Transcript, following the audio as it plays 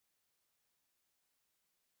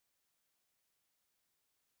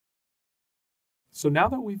So now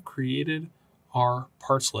that we've created our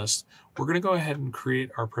parts list, we're going to go ahead and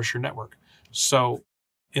create our pressure network. So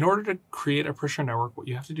in order to create a pressure network, what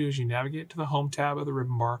you have to do is you navigate to the Home tab of the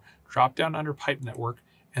ribbon bar, drop down under Pipe Network,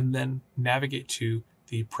 and then navigate to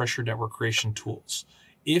the Pressure Network Creation Tools.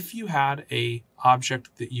 If you had a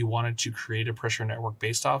object that you wanted to create a pressure network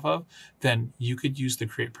based off of, then you could use the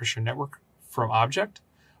Create Pressure Network from Object.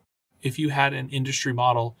 If you had an industry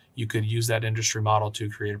model, you could use that industry model to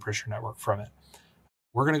create a pressure network from it.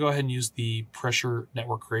 We're going to go ahead and use the Pressure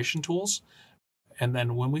Network Creation Tools. And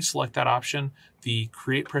then when we select that option, the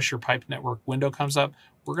Create Pressure Pipe Network window comes up.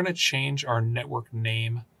 We're going to change our network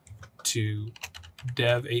name to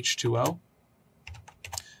Dev H2O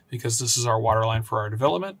because this is our waterline for our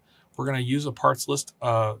development. We're going to use a parts list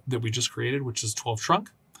that we just created, which is 12 trunk.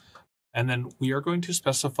 And then we are going to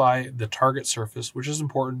specify the target surface, which is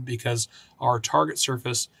important because our target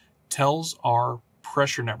surface tells our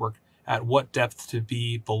pressure network at what depth to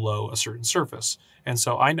be below a certain surface. And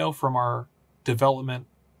so I know from our development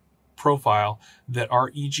profile that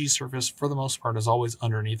our EG surface, for the most part, is always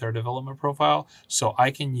underneath our development profile. So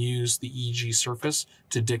I can use the EG surface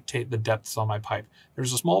to dictate the depths on my pipe.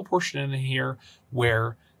 There's a small portion in here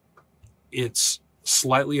where it's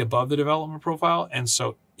slightly above the development profile. And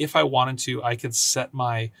so if I wanted to, I could set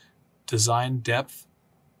my design depth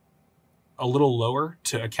a little lower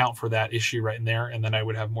to account for that issue right in there, and then I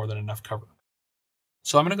would have more than enough cover.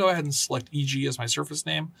 So I'm going to go ahead and select EG as my surface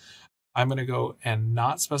name. I'm going to go and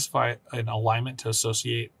not specify an alignment to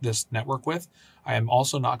associate this network with. I am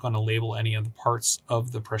also not going to label any of the parts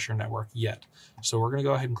of the pressure network yet. So we're going to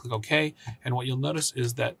go ahead and click OK. And what you'll notice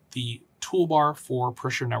is that the toolbar for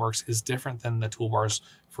pressure networks is different than the toolbars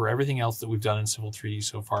for everything else that we've done in Civil 3D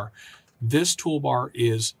so far. This toolbar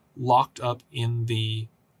is locked up in the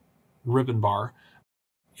ribbon bar.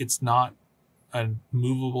 It's not a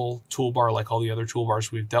movable toolbar like all the other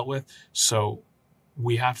toolbars we've dealt with. So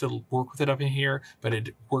we have to work with it up in here, but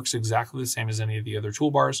it works exactly the same as any of the other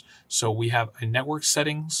toolbars. So we have a network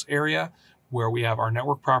settings area where we have our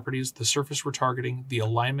network properties, the surface we're targeting, the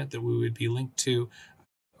alignment that we would be linked to,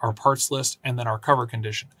 our parts list, and then our cover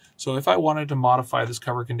condition. So if I wanted to modify this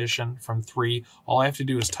cover condition from 3, all I have to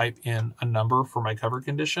do is type in a number for my cover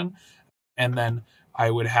condition, and then I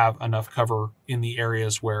would have enough cover in the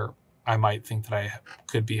areas where I might think that I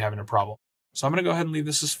could be having a problem. So I'm going to go ahead and leave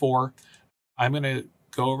this as 4. I'm going to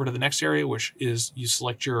go over to the next area, which is you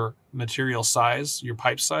select your material size, your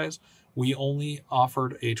pipe size. We only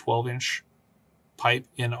offered a 12-inch pipe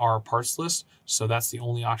in our parts list, so that's the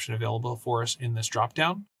only option available for us in this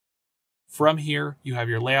dropdown. From here, you have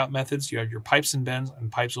your layout methods. You have your pipes and bends and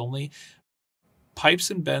pipes only. Pipes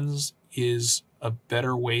and bends is a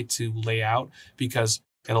better way to lay out because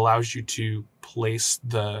it allows you to place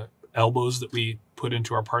the elbows that we put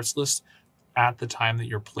into our parts list at the time that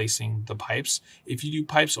you're placing the pipes. If you do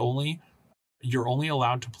pipes only, you're only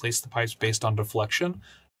allowed to place the pipes based on deflection.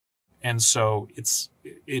 And so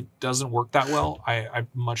it doesn't work that well. I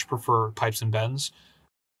much prefer pipes and bends.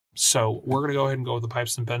 So we're going to go ahead and go with the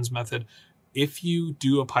pipes and bends method. If you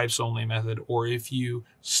do a pipes only method, or if you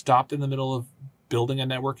stop in the middle of building a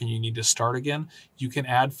network and you need to start again, you can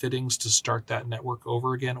add fittings to start that network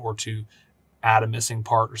over again or to add a missing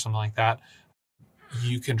part or something like that.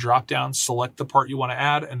 You can drop down, select the part you want to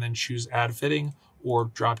add, and then choose add fitting, or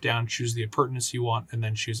drop down, choose the appurtenance you want, and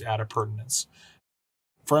then choose add appurtenance.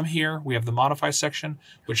 From here, we have the modify section,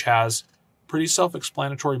 which has pretty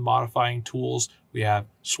self-explanatory modifying tools. We have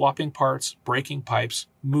swapping parts, breaking pipes,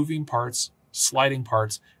 moving parts, sliding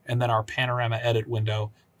parts, and then our panorama edit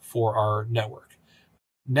window for our network.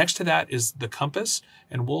 Next to that is the compass,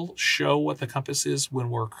 and we'll show what the compass is when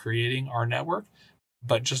we're creating our network,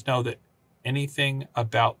 but just know that anything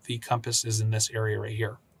about the compass is in this area right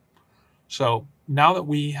here. So now that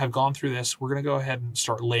we have gone through this, we're going to go ahead and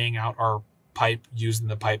start laying out our pipe using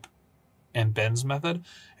the pipe and bends method.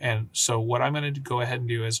 And so what I'm going to go ahead and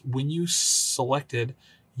do is when you selected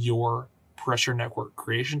your pressure network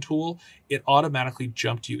creation tool, it automatically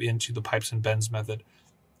jumped you into the pipes and bends method.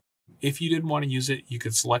 If you didn't want to use it, you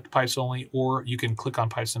could select pipes only, or you can click on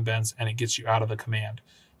pipes and bends and it gets you out of the command.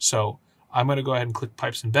 So I'm going to go ahead and click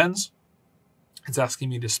pipes and bends. It's asking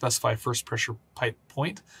me to specify first pressure pipe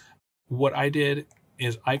point. What I did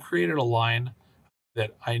is I created a line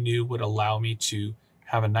that I knew would allow me to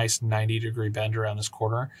have a nice 90-degree bend around this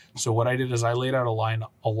corner. So what I did is I laid out a line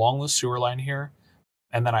along the sewer line here,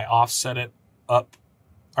 and then I offset it up,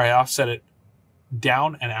 or I offset it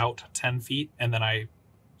down and out 10 feet, and then I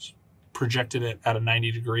projected it at a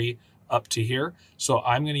 90-degree up to here. So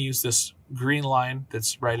I'm going to use this green line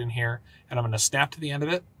that's right in here, and I'm going to snap to the end of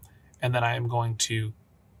it, and then I am going to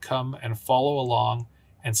come and follow along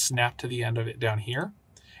and snap to the end of it down here.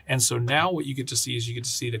 And so now what you get to see is you get to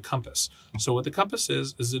see the compass. So what the compass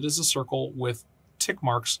is it is a circle with tick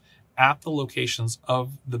marks at the locations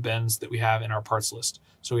of the bends that we have in our parts list.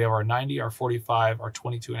 So we have our 90, our 45, our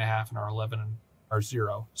 22.5, and our 11, and our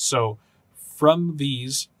 0. So from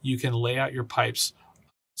these, you can lay out your pipes.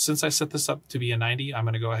 Since I set this up to be a 90, I'm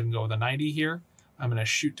going to go ahead and go with a 90 here. I'm going to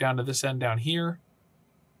shoot down to this end down here.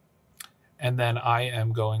 And then I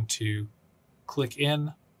am going to click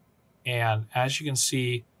in. And as you can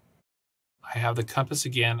see, I have the compass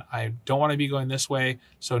again. I don't want to be going this way.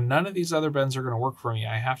 So none of these other bends are going to work for me.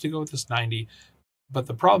 I have to go with this 90. But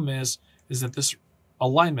the problem is that this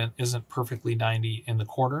alignment isn't perfectly 90 in the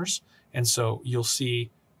corners. And so you'll see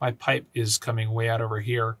my pipe is coming way out over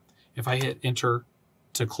here. If I hit enter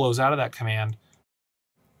to close out of that command,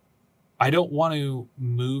 I don't want to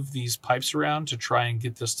move these pipes around to try and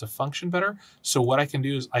get this to function better. So what I can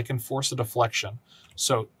do is I can force a deflection.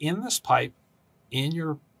 So in this pipe, in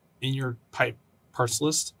your pipe parts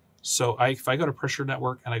list, so if I go to pressure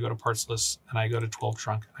network and I go to parts list and I go to 12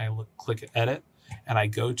 trunk and I click edit and I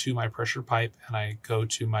go to my pressure pipe and I go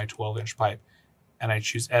to my 12-inch pipe and I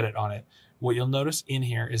choose edit on it, what you'll notice in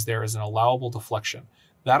here is there is an allowable deflection.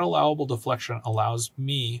 That allowable deflection allows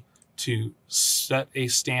me to set a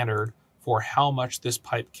standard for how much this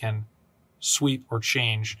pipe can sweep or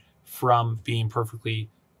change from being perfectly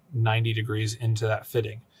 90 degrees into that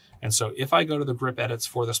fitting. And so if I go to the grip edits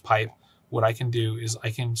for this pipe, what I can do is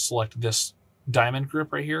I can select this diamond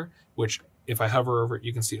grip right here, which if I hover over it,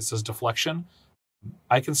 you can see it says deflection.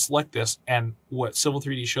 I can select this, and what Civil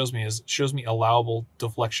 3D shows me is it shows me allowable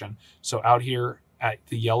deflection. So out here at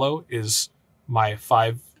the yellow is my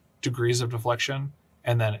 5 degrees of deflection,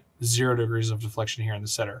 and then 0 degrees of deflection here in the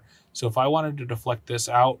center. So if I wanted to deflect this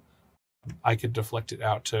out, I could deflect it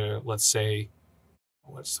out to, let's say,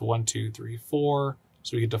 what's the 1, 2, 3, 4.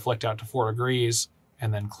 So we could deflect out to 4 degrees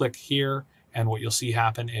and then click here. And what you'll see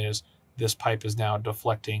happen is this pipe is now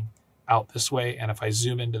deflecting out this way. And if I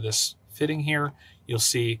zoom into this fitting here, you'll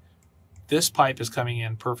see this pipe is coming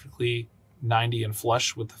in perfectly 90 and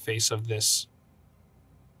flush with the face of this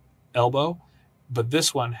elbow. But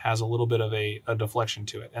this one has a little bit of a deflection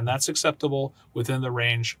to it. And that's acceptable within the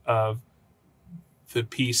range of the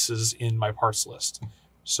pieces in my parts list.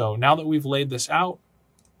 So now that we've laid this out,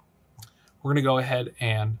 we're going to go ahead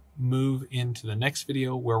and move into the next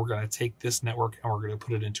video where we're going to take this network and we're going to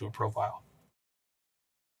put it into a profile.